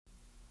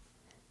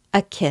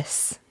A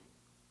kiss.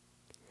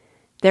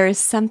 There is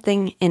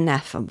something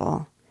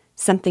ineffable,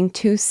 something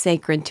too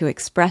sacred to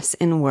express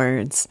in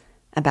words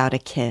about a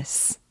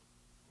kiss.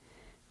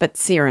 But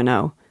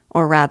Cyrano,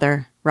 or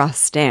rather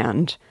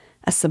Rostand,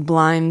 a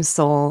sublime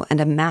soul and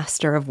a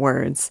master of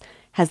words,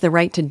 has the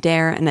right to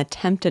dare an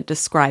attempt at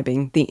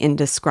describing the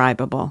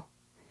indescribable.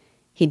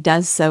 He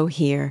does so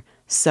here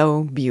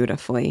so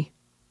beautifully.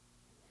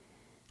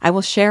 I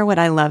will share what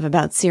I love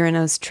about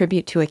Cyrano's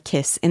tribute to a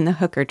kiss in the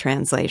Hooker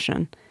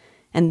translation,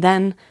 and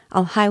then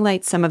I'll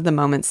highlight some of the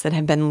moments that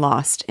have been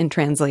lost in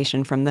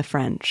translation from the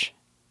French.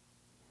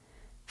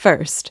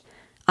 First,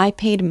 I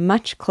paid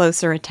much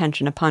closer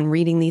attention upon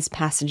reading these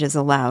passages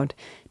aloud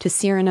to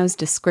Cyrano's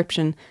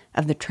description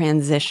of the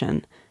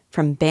transition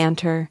from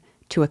banter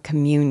to a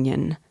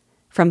communion,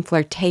 from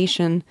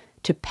flirtation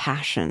to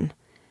passion,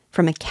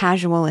 from a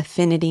casual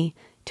affinity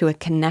to a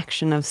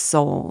connection of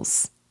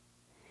souls.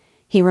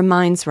 He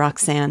reminds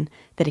Roxane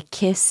that a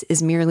kiss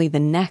is merely the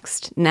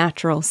next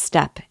natural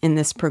step in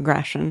this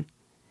progression.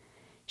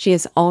 She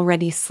has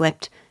already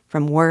slipped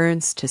from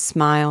words to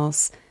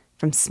smiles,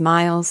 from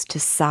smiles to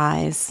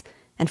sighs,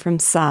 and from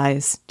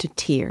sighs to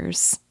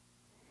tears.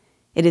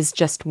 It is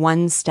just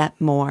one step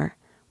more,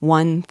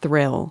 one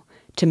thrill,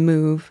 to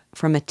move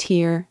from a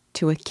tear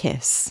to a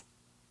kiss.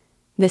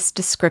 This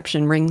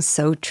description rings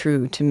so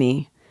true to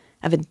me,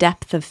 of a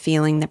depth of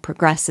feeling that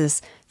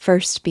progresses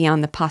first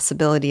beyond the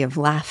possibility of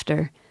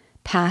laughter,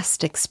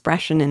 past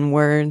expression in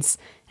words,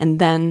 and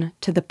then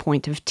to the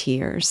point of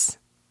tears.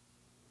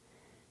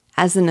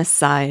 As an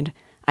aside,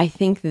 I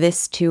think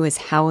this too is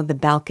how the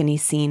balcony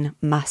scene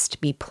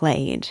must be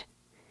played.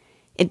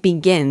 It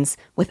begins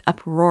with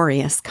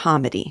uproarious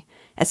comedy,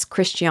 as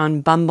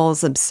Christian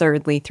bumbles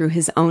absurdly through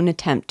his own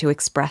attempt to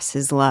express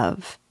his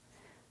love.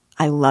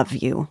 I love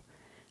you.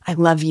 I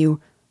love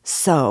you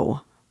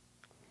so.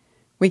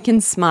 We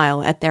can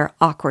smile at their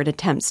awkward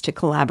attempts to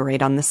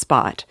collaborate on the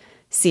spot,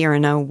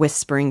 Cyrano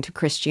whispering to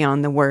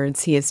Christian the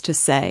words he is to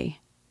say.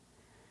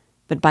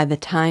 But by the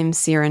time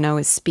Cyrano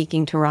is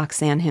speaking to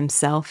Roxane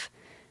himself,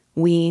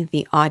 we,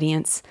 the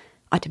audience,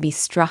 ought to be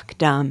struck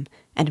dumb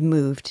and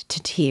moved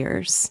to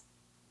tears.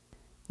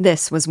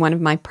 This was one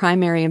of my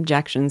primary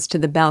objections to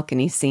the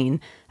balcony scene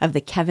of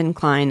the Kevin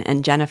Kline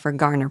and Jennifer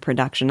Garner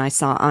production I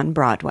saw on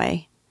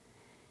Broadway.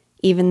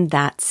 Even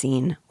that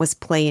scene was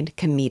played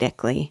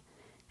comedically,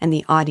 and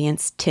the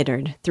audience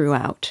tittered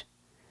throughout.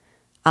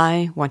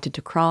 I wanted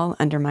to crawl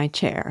under my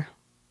chair.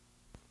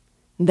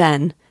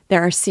 Then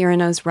there are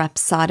Cyrano's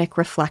rhapsodic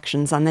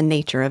reflections on the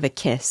nature of a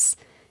kiss,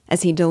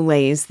 as he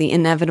delays the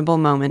inevitable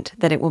moment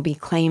that it will be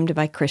claimed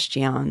by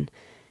Christian,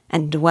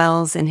 and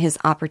dwells in his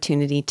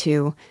opportunity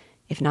to,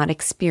 if not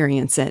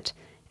experience it,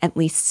 at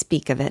least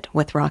speak of it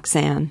with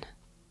Roxane.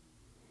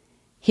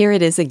 Here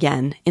it is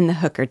again in the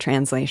Hooker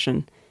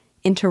translation,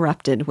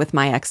 interrupted with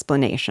my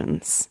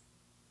explanations.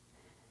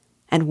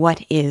 And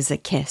what is a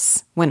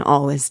kiss when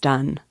all is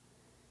done?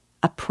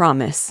 A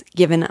promise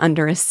given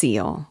under a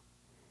seal,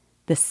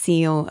 the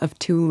seal of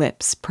two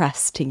lips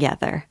pressed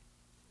together.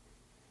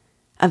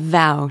 A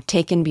vow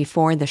taken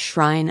before the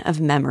shrine of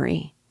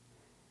memory,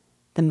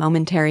 the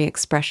momentary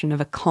expression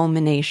of a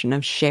culmination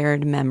of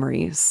shared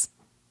memories.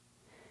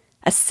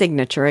 A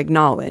signature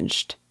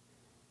acknowledged,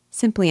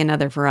 simply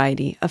another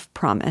variety of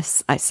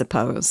promise, I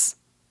suppose.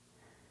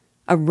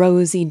 A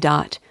rosy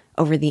dot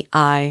over the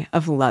eye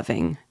of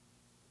loving.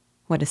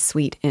 What a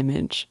sweet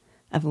image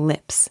of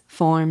lips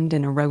formed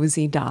in a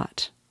rosy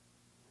dot.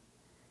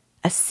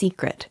 A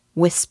secret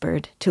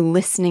whispered to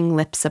listening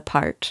lips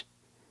apart.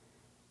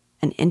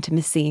 An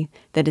intimacy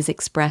that is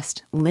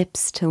expressed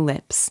lips to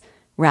lips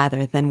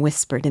rather than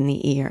whispered in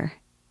the ear.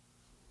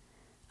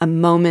 A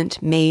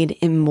moment made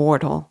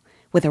immortal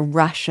with a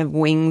rush of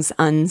wings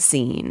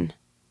unseen.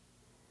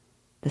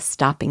 The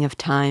stopping of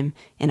time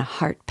in a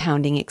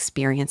heart-pounding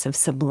experience of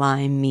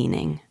sublime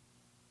meaning.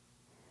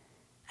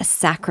 A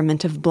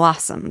sacrament of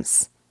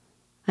blossoms,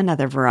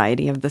 another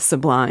variety of the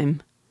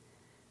sublime.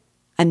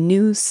 A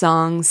new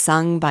song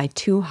sung by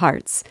two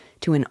hearts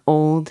to an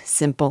old,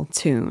 simple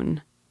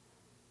tune.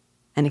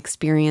 An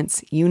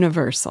experience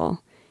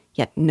universal,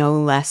 yet no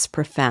less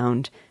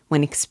profound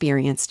when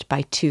experienced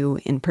by two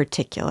in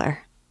particular.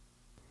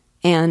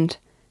 And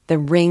the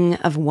ring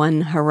of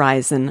one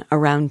horizon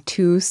around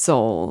two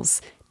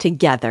souls,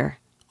 together,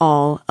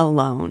 all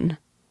alone.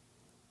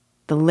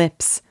 The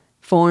lips,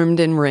 formed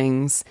in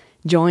rings,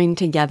 joined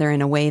together in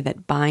a way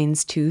that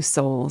binds two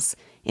souls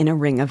in a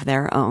ring of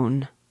their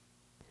own.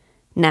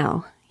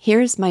 Now,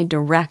 here's my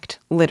direct,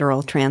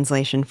 literal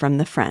translation from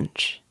the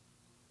French.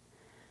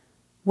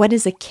 What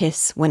is a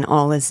kiss when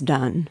all is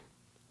done?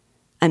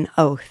 An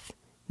oath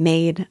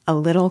made a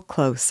little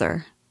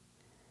closer.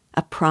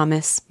 A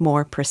promise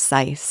more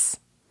precise.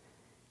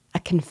 A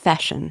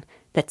confession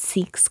that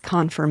seeks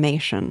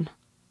confirmation.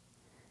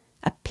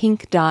 A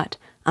pink dot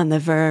on the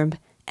verb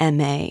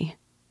aimer,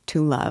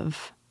 to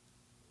love.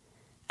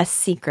 A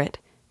secret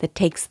that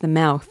takes the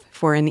mouth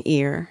for an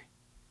ear.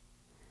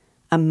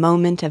 A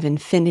moment of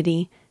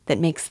infinity that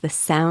makes the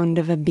sound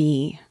of a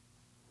bee.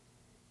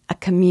 A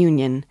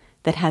communion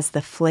that has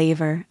the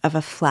flavor of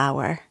a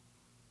flower.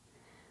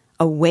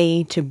 a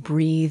way to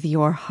breathe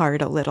your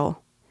heart a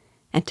little,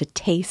 and to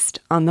taste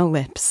on the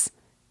lips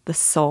the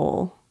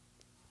soul.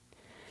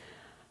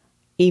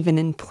 Even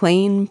in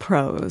plain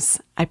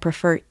prose, I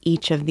prefer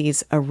each of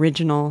these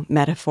original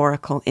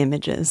metaphorical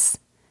images,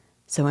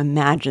 so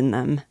imagine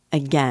them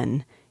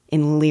again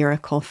in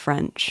lyrical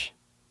French.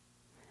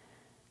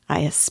 I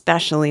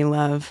especially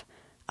love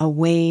a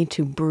way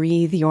to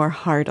breathe your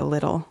heart a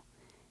little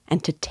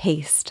and to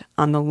taste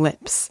on the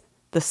lips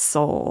the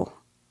soul.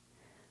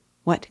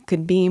 What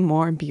could be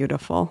more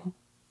beautiful?